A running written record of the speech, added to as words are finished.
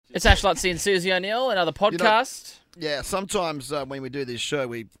It's Ash Lutzy and Susie O'Neill, another podcast. Yeah, sometimes when we do this show,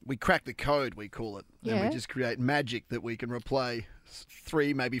 we crack the code, we call it. Yeah. And we just create magic that we can replay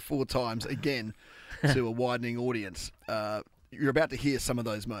 3, maybe 4 times again to a widening audience. You're about to hear some of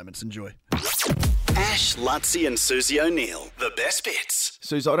those moments. Enjoy. Ash, Lutzy and Susie O'Neill, the best bits.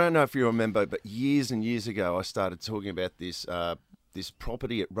 Suze, I don't know if you remember, but years and years ago I started talking about this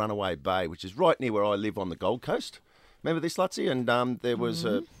property at Runaway Bay, which is right near where I live on the Gold Coast. Remember this, Lutzy? And there was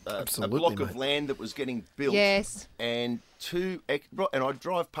a block of land that was getting built. Yes. And I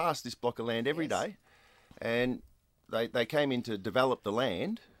drive past this block of land every day, and they came in to develop the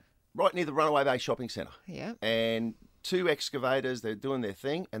land right near the Runaway Bay Shopping Centre. Yeah. And 2 excavators, they're doing their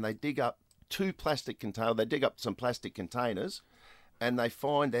thing, and they dig up 2 plastic containers. They dig up some plastic containers, and they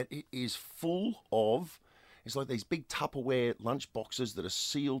find that it is full of, it's like these big Tupperware lunch boxes that are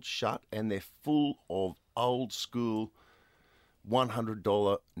sealed shut, and they're full of old school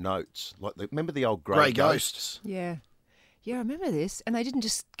 $100 notes. Like remember the old grey ghosts? Yeah. Yeah, I remember this. And they didn't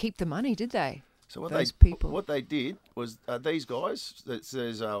just keep the money, did they? So what they did was these guys,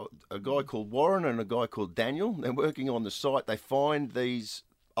 there's a guy called Warren and a guy called Daniel. They're working on the site. They find these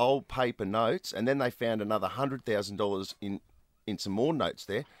old paper notes, and then they found another $100,000 in some more notes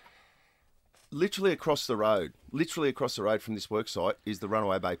there. Literally across the road from this work site is the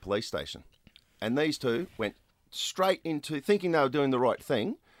Runaway Bay Police Station. And these two went straight into, thinking they were doing the right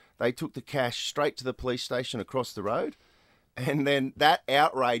thing, they took the cash straight to the police station across the road. And then that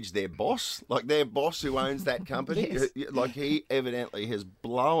outraged their boss, like their boss who owns that company. Yes. Like he evidently has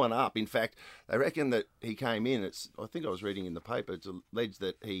blown up. In fact, they reckon that he came in, I think I was reading in the paper, it's alleged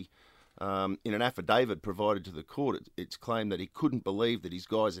that he, in an affidavit provided to the court, it's claimed that he couldn't believe that his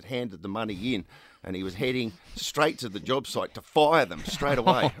guys had handed the money in, and he was heading straight to the job site to fire them straight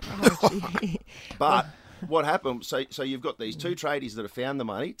away. But what happened, so you've got these 2 tradies that have found the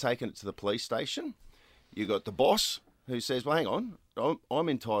money, taken it to the police station. You've got the boss who says, well, hang on, I'm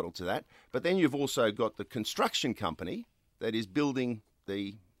entitled to that. But then you've also got the construction company that is building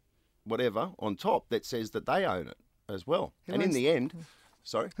the whatever on top that says that they own it as well. And in the end...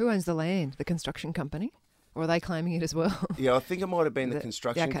 Sorry? Who owns the land? The construction company? Or are they claiming it as well? Yeah, I think it might have been the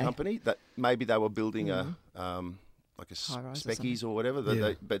construction company that maybe they were building a Speckies or whatever.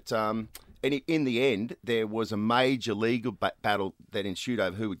 But in the end, there was a major legal battle that ensued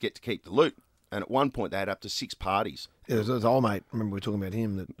over who would get to keep the loot. And at one point, they had up to 6 parties. Yeah, there's an old mate. Remember we were talking about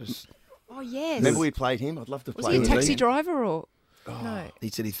him. That just... Oh, yes. Remember we played him? I'd love to play him. Was he a taxi driver or...? Oh. No. He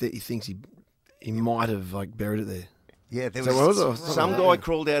said he thinks he might have buried it there. Yeah, there was some guy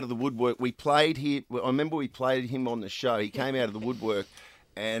crawled out of the woodwork. We played here. I remember we played him on the show. He came out of the woodwork,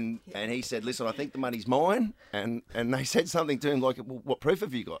 and he said, "Listen, I think the money's mine." And they said something to him like, well, "What proof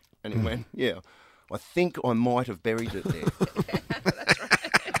have you got?" And he went, "Yeah, I think I might have buried it there." That's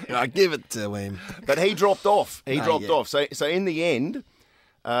right. I give it to him. But he dropped off. Off. So in the end,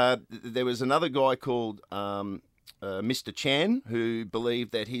 there was another guy called Mr. Chan who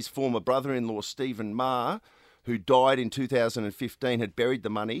believed that his former brother-in-law Stephen Ma, who died in 2015, had buried the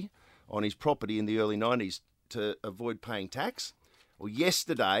money on his property in the early 90s to avoid paying tax. Well,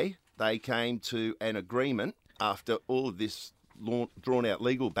 yesterday they came to an agreement after all of this drawn-out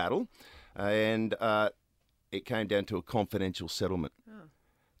legal battle, and it came down to a confidential settlement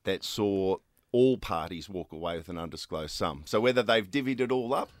that saw all parties walk away with an undisclosed sum. So whether they've divvied it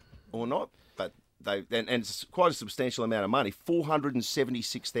all up or not, but and it's quite a substantial amount of money,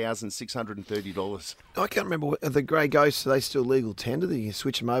 $476,630. I can't remember. Are the grey ghosts, are they still legal tender? Do you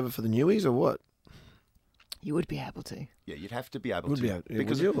switch them over for the newies or what? You would be able to. Yeah, you'd have to be able to.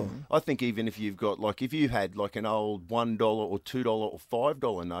 Because I think even if you've got, like, if you had like an old $1 or $2 or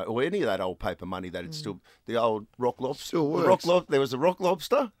 $5 note, or any of that old paper money that it's still, the old rock lobster. Still works. There was a rock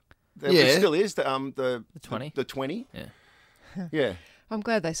lobster. There still is. The 20. The 20. Yeah. Yeah. I'm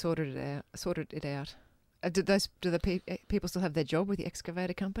glad they sorted it out. Do the people still have their job with the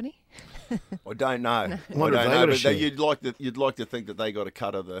excavator company? I don't know. No. I don't know. But you'd like to think that they got a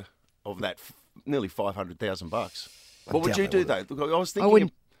cut of that nearly $500,000. What would you do though? Look, I was thinking. I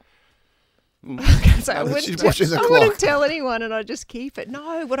wouldn't. I wouldn't tell anyone, and I'd just keep it.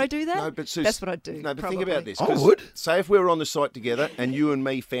 No, would I do that? No, but Suze, that's what I'd do. No, but probably. think about this. I would. Say if we were on the site together and you and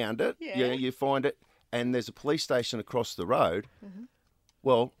me found it, Yeah. you find it, and there's a police station across the road. Mm-hmm.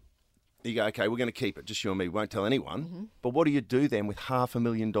 Well, you go, okay, we're going to keep it, just you and me. We won't tell anyone. Mm-hmm. But what do you do then with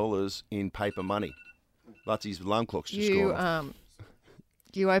 $500,000 in paper money? Lutzy's alarm clock's just gone off.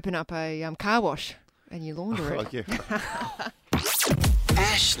 You open up a car wash and you launder it.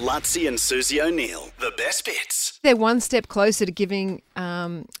 Ash, Lutzy and Susie O'Neill, the best bits. They're one step closer to giving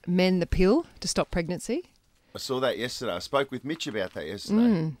men the pill to stop pregnancy. I saw that yesterday. I spoke with Mitch about that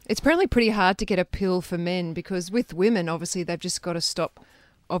yesterday. It's apparently pretty hard to get a pill for men because with women, obviously, they've just got to stop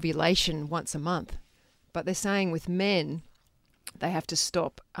ovulation once a month. But they're saying with men, they have to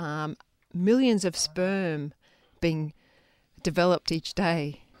stop millions of sperm being developed each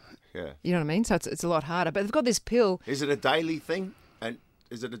day. Yeah. You know what I mean? So it's a lot harder. But they've got this pill. Is it a daily thing? And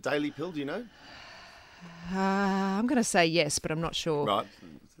is it a daily pill? Do you know? I'm going to say yes, but I'm not sure. Right.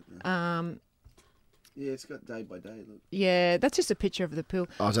 Yeah, it's got day by day. Look. Yeah, that's just a picture of the pill.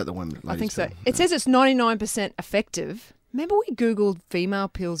 Oh, is that the one? I think so. It says it's 99% effective. Remember we Googled female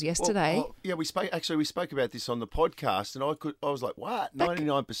pills yesterday? Well, yeah, we spoke about this on the podcast, and I was like, "What?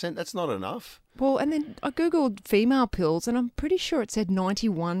 99%? That's not enough." Well, and then I Googled female pills, and I'm pretty sure it said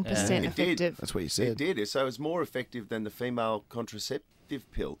 91% effective. That's what you It said. did. So it's more effective than the female contraceptive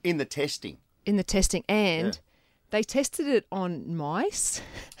pill in the testing. In the testing, and Yeah. they tested it on mice.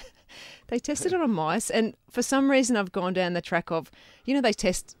 They tested it on mice, and for some reason I've gone down the track of, they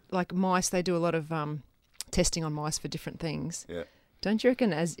test, like mice, they do a lot of testing on mice for different things. Yeah. Don't you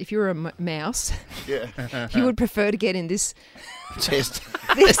reckon, as if you were a mouse, Yeah. you would prefer to get in this Test.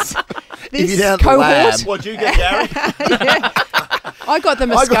 this you're down at the cohort? lab. What'd you get, Gary? Yeah. I got the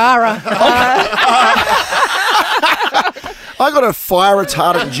mascara. I got a fire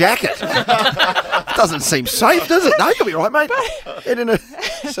retardant jacket. Doesn't seem safe, does it? No, you'll be right, mate. Head in a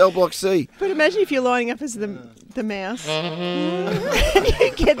cell block C. But imagine if you're lining up as the mouse.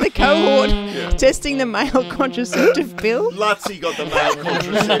 You get the cohort testing the male contraceptive pill. Lutzy got the male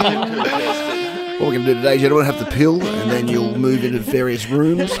contraceptive pill tested. What we're going to do today is everyone have the pill, and then you'll move into various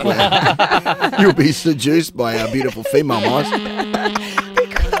rooms where you'll be seduced by our beautiful female mice.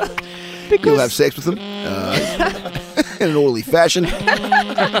 You'll have sex with them in an orderly fashion.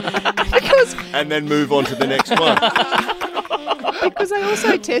 And then move on to the next one. Because I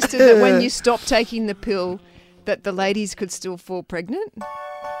also tested that when you stop taking the pill, that the ladies could still fall pregnant.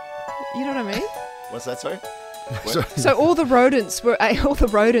 You know what I mean? What's that, sorry? So all the rodents were able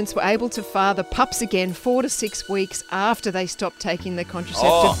to father pups again 4 to 6 weeks after they stopped taking the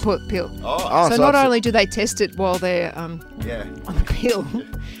contraceptive pill. Oh, So not only do they test it while they're yeah. on the pill,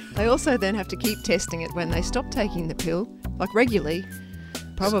 they also then have to keep testing it when they stop taking the pill, like regularly,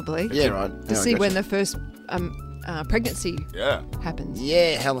 probably. Yeah, right. To see when the first pregnancy Yeah. happens.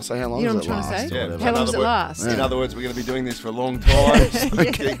 Yeah, how long You know does what I'm it trying to last? say? Yeah. Whatever. How long does it last? In other words, we're going to be doing this for a long time.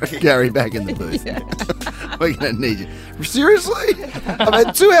 Gary, back in the booth. We're going to need you. Seriously? I've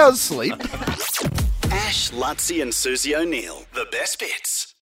had 2 hours sleep. Ash, Lutzy and Susie O'Neill. The best bits.